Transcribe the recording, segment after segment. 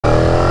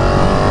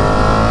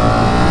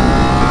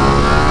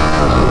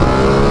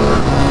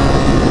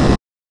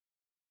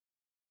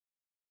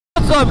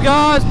up,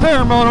 guys?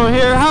 Paramoto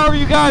here. How are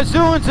you guys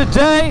doing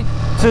today?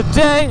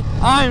 Today,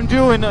 I'm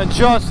doing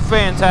just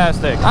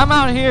fantastic. I'm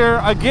out here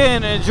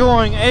again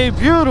enjoying a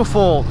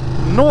beautiful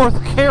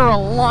North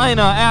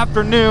Carolina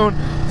afternoon.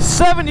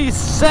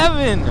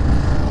 77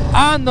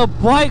 on the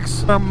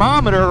bike's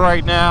thermometer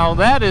right now.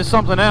 That is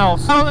something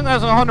else. I don't think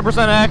that's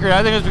 100% accurate.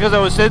 I think it's because I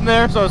was sitting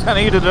there, so it's kind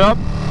of heated up.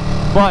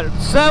 But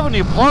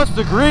 70 plus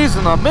degrees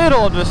in the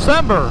middle of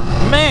December.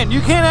 Man,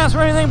 you can't ask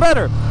for anything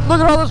better. Look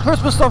at all this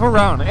Christmas stuff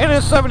around, and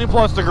it's 70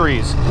 plus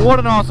degrees. What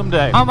an awesome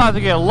day. I'm about to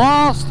get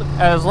lost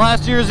as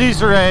last year's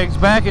Easter eggs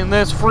back in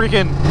this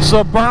freaking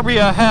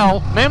suburbia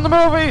hell. Name the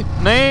movie.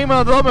 Name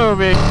of the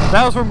movie.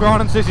 That was from Gone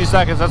in 60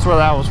 Seconds. That's where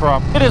that was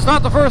from. It is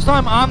not the first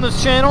time on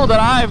this channel that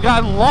I have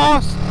gotten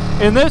lost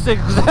in this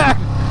exact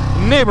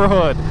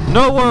neighborhood.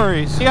 No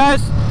worries. You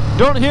guys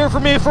don't hear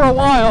from me for a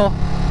while.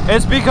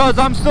 It's because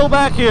I'm still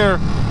back here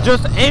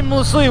just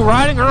aimlessly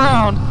riding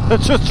around,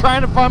 just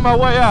trying to find my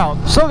way out.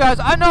 So guys,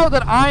 I know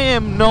that I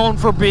am known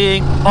for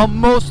being a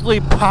mostly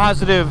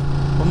positive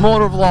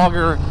motor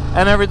vlogger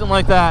and everything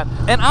like that,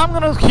 and I'm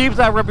gonna keep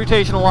that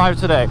reputation alive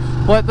today.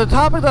 But the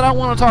topic that I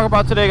want to talk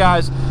about today,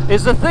 guys,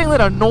 is the thing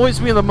that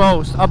annoys me the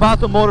most about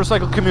the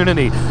motorcycle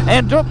community.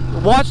 And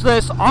don't watch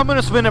this, I'm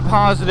gonna spin it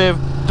positive,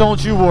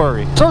 don't you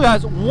worry. So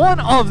guys, one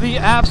of the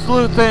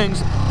absolute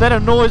things that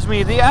annoys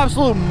me the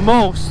absolute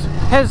most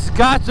has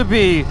got to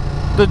be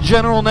the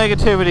general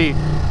negativity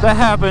that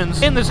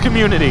happens in this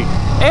community.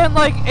 And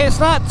like,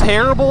 it's not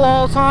terrible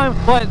all the time,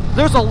 but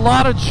there's a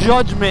lot of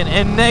judgment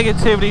and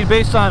negativity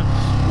based on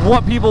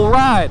what people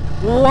ride,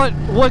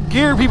 what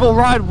gear people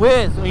ride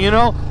with, you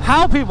know,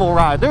 how people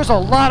ride. There's a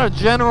lot of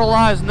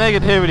generalized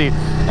negativity.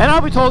 And I'll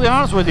be totally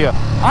honest with you,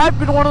 I've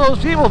been one of those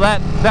people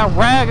that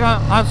rag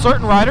on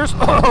certain riders,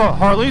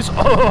 Harleys,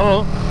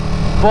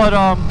 but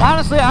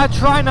honestly, I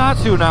try not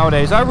to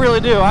nowadays. I really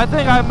do. I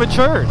think I've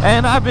matured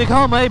and I've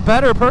become a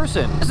better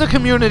person. As a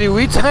community,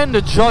 we tend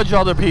to judge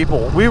other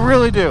people. We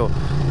really do.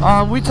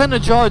 We tend to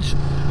judge,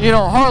 you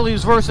know,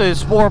 Harleys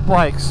versus sport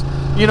bikes,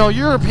 you know,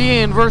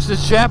 European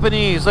versus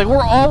Japanese. Like,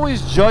 we're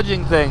always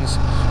judging things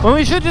when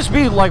we should just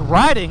be like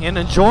riding and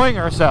enjoying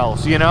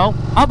ourselves, you know.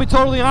 I'll be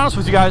totally honest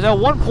with you guys. At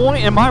one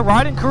point in my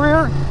riding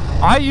career,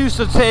 I used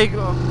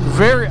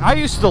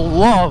to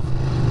love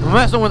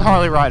messing with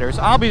Harley riders.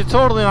 I'll be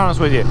totally honest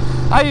with you.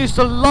 I used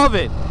to love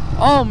it.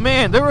 Oh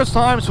man, there was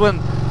times when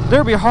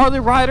there'd be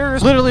Harley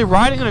riders literally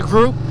riding in a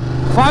group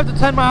 5 to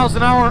 10 miles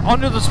an hour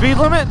under the speed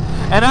limit,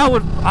 and I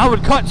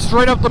would cut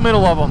straight up the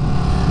middle of them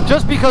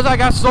just because I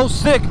got so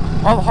sick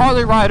of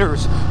Harley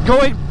riders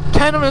going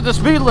 10 under the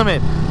speed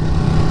limit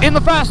in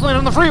the fast lane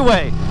on the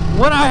freeway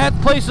when I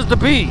had places to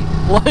be.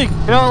 Like,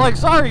 you know, like,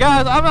 sorry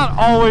guys, I'm not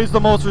always the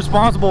most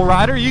responsible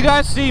rider. You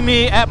guys see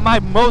me at my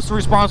most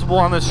responsible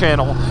on this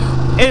channel.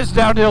 It's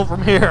downhill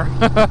from here.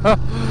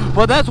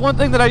 But that's one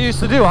thing that I used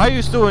to do. I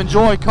used to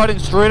enjoy cutting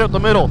straight up the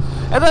middle,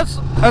 and that's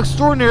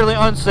extraordinarily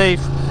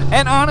unsafe.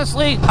 And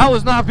honestly, I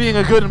was not being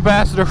a good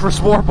ambassador for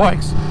sport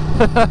bikes.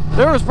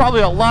 There was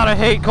probably a lot of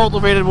hate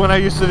cultivated when I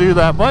used to do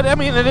that, but I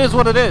mean, it is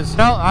what it is.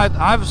 Now,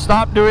 I've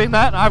stopped doing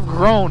that. I've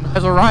grown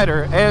as a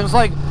rider, and it's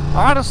like,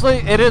 honestly,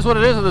 it is what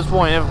it is at this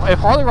point. If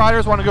Harley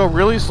riders want to go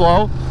really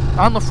slow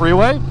on the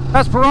freeway,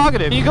 that's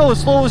prerogative. You go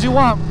as slow as you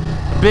want.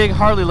 Big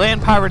Harley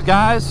land pirate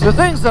guys. The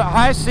things that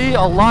I see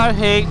a lot of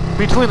hate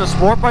between the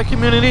sport bike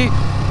community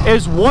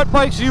is what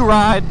bikes you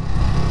ride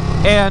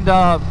and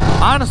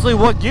honestly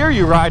what gear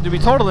you ride, to be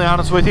totally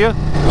honest with you.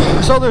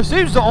 So there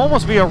seems to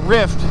almost be a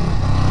rift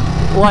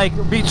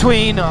like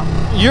between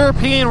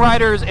European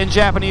riders and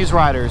Japanese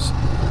riders.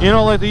 You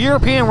know, like the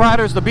European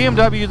riders, the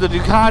BMW, the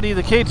Ducati,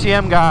 the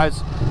KTM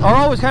guys are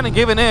always kind of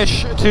giving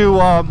ish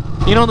to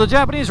you know, the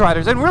Japanese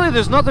riders. And really,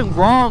 there's nothing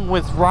wrong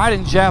with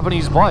riding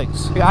Japanese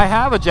bikes. I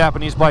have a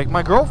Japanese bike.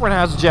 My girlfriend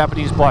has a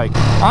Japanese bike.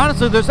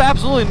 Honestly, there's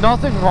absolutely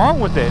nothing wrong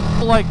with it.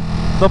 Like,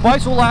 the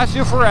bikes will last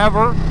you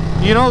forever.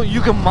 You know, you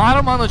can mod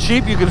them on the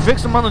cheap. You can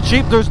fix them on the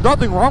cheap. There's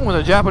nothing wrong with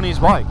a Japanese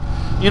bike.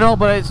 You know,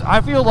 but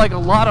I feel like a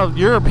lot of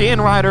European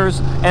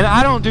riders, and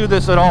I don't do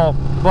this at all,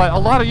 but a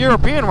lot of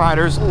European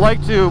riders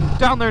like to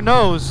down their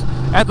nose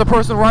at the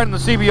person riding the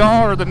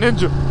CBR or the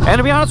Ninja. And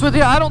to be honest with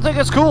you, I don't think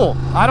it's cool.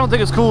 I don't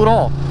think it's cool at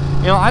all.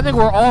 You know, I think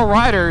we're all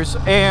riders,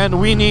 and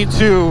we need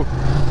to,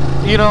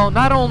 you know,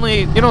 not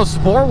only, you know,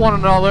 support one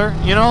another.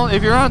 You know,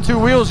 if you're on two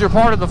wheels, you're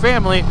part of the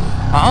family.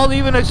 I'll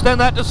even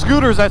extend that to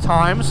scooters at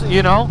times,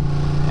 you know.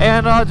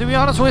 And to be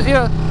honest with you,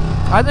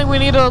 I think we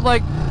need to,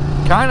 like,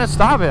 kind of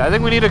stop it. I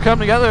think we need to come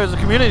together as a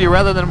community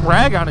rather than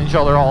rag on each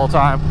other all the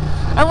time.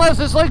 Unless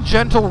it's like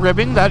gentle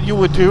ribbing that you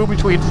would do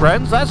between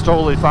friends, that's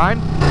totally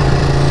fine.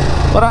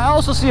 But I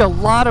also see a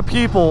lot of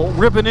people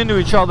ripping into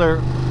each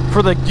other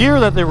for the gear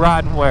that they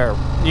ride and wear.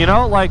 You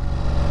know, like,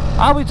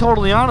 I'll be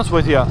totally honest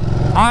with you.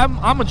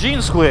 I'm a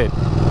jean squid,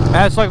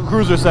 as Cycle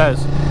Cruiser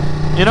says.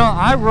 You know,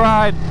 I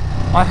ride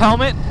a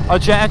helmet, a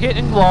jacket,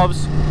 and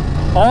gloves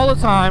all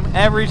the time,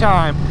 every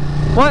time.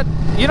 But,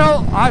 you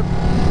know,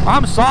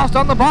 I'm soft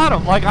on the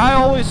bottom. Like, I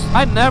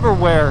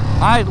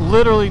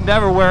literally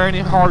never wear any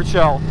hard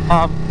shell.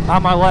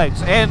 on my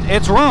legs, and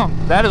it's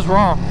wrong. That is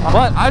wrong.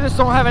 But I just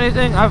don't have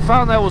anything I've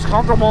found that was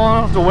comfortable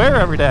enough to wear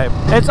every day.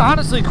 It's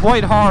honestly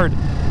quite hard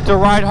to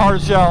ride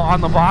hard shell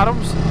on the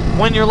bottoms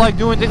when you're like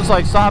doing things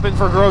like stopping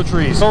for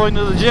groceries, going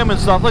to the gym and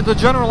stuff. Like the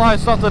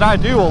generalized stuff that I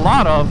do a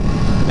lot of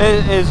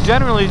is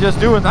generally just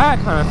doing that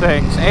kind of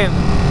things. And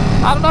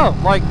I don't know,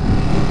 like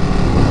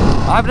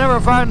I've never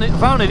found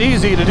it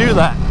easy to do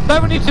that.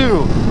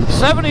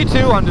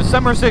 72 on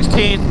December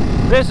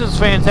 16th. This is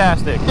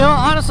fantastic. You know,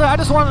 honestly, I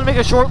just wanted to make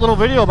a short little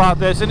video about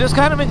this and just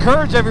kind of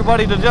encourage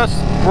everybody to just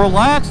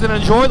relax and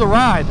enjoy the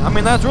ride. I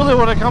mean, that's really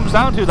what it comes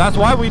down to. That's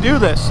why we do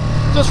this.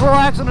 Just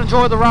relax and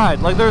enjoy the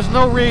ride. Like, there's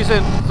no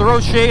reason to throw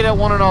shade at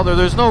one another.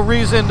 There's no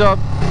reason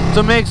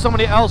to make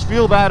somebody else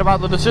feel bad about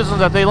the decisions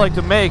that they like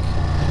to make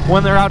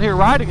when they're out here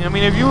riding. I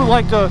mean, if you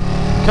like to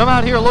come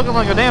out here looking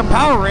like a damn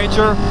Power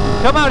Ranger,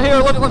 come out here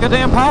looking like a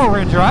damn Power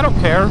Ranger. I don't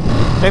care.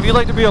 If you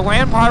like to be a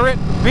land pirate,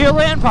 be a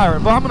land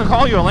pirate. But I'm going to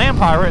call you a land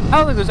pirate. I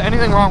don't think there's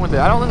anything wrong with it.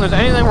 I don't think there's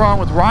anything wrong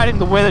with riding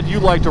the way that you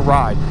like to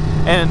ride.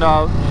 And,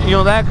 you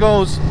know, that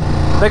goes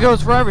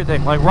for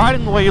everything. Like,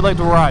 riding the way you like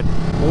to ride.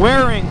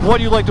 Wearing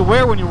what you like to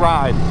wear when you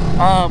ride.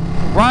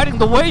 Riding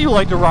the way you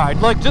like to ride.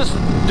 Like, just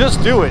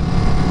do it.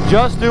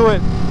 Just do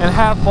it and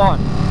have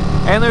fun.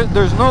 And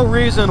there's no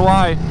reason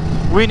why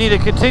we need to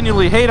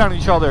continually hate on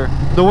each other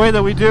the way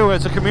that we do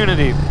as a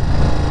community.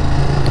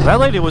 That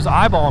lady was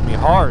eyeballing me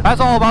hard. That's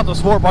all about the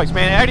sport bikes,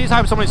 man.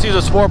 Anytime somebody sees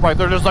a sport bike,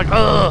 they're just like,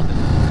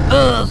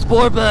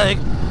 sport bike,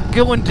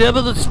 going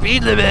double the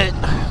speed limit.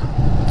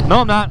 No,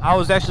 I'm not. I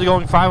was actually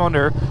going 5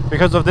 under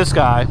because of this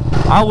guy.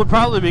 I would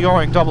probably be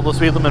going double the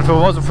speed limit if it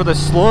wasn't for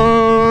this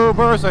slow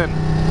person.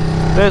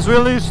 This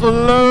really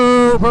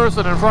slow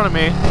person in front of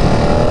me.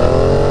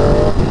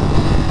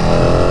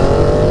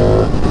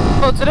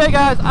 So today,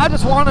 guys, I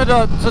just wanted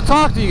to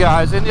talk to you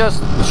guys and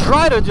just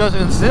try to just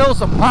instill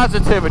some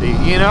positivity,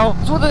 you know?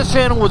 That's what this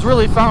channel was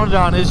really founded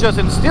on, is just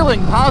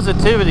instilling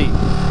positivity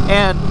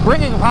and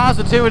bringing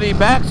positivity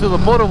back to the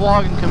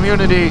motovlogging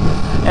community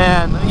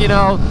and, you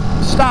know,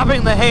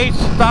 stopping the hate,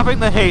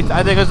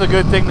 I think is a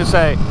good thing to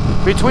say,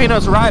 between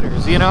us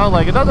riders, you know?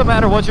 Like, it doesn't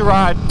matter what you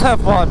ride, just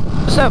have fun.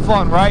 Just have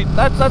fun, right?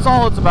 That's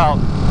all it's about.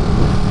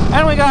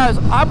 Anyway, guys,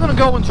 I'm going to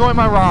go enjoy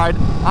my ride.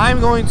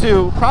 I'm going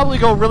to probably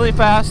go really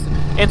fast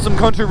in some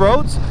country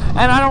roads,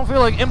 and I don't feel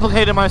like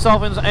implicating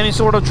myself in any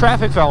sort of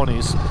traffic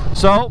felonies.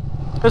 So,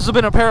 this has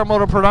been a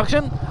Paramoto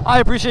production. I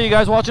appreciate you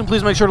guys watching.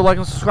 Please make sure to like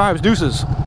and subscribe. Deuces.